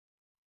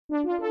So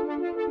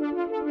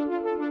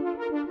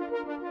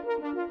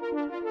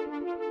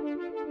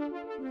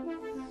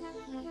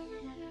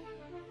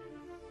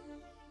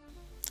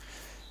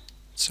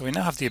we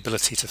now have the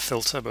ability to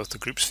filter both the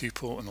groups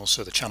viewport and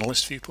also the channel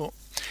list viewport.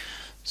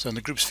 So in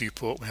the groups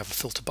viewport we have a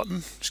filter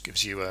button, which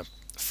gives you a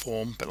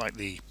form, a bit like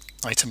the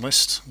item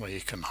list, where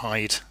you can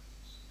hide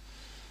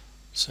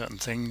certain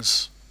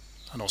things,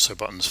 and also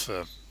buttons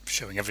for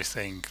showing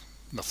everything,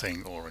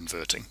 nothing, or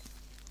inverting.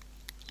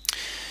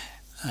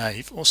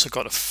 You've also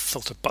got a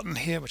filter button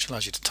here which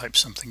allows you to type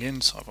something in,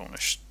 so I want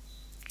to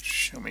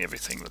show me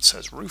everything that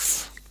says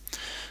roof.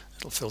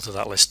 It'll filter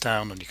that list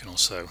down, and you can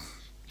also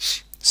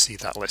see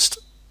that list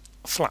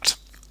flat.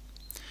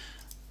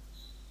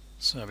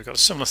 So we've got a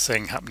similar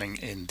thing happening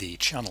in the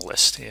channel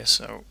list here.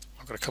 So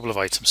I've got a couple of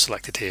items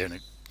selected here and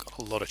I've got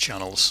a lot of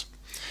channels.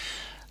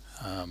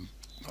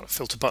 Got a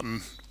filter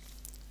button,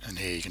 and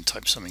here you can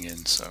type something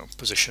in. So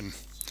position,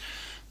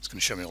 it's going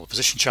to show me all the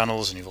position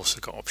channels, and you've also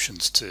got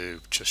options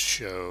to just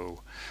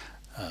show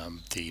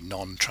the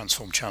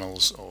non-transform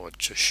channels or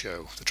just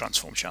show the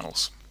transform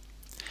channels.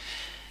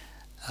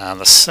 And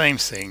the same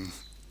thing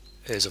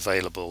is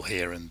available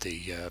here in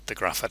the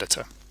graph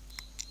editor.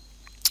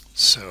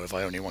 So if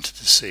I only wanted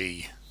to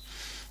see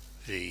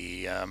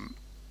the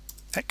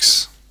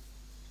X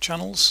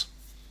channels,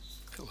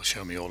 it will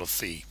show me all of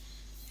the,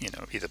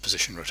 either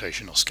position,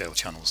 rotation or scale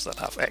channels that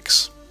have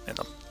X in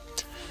them.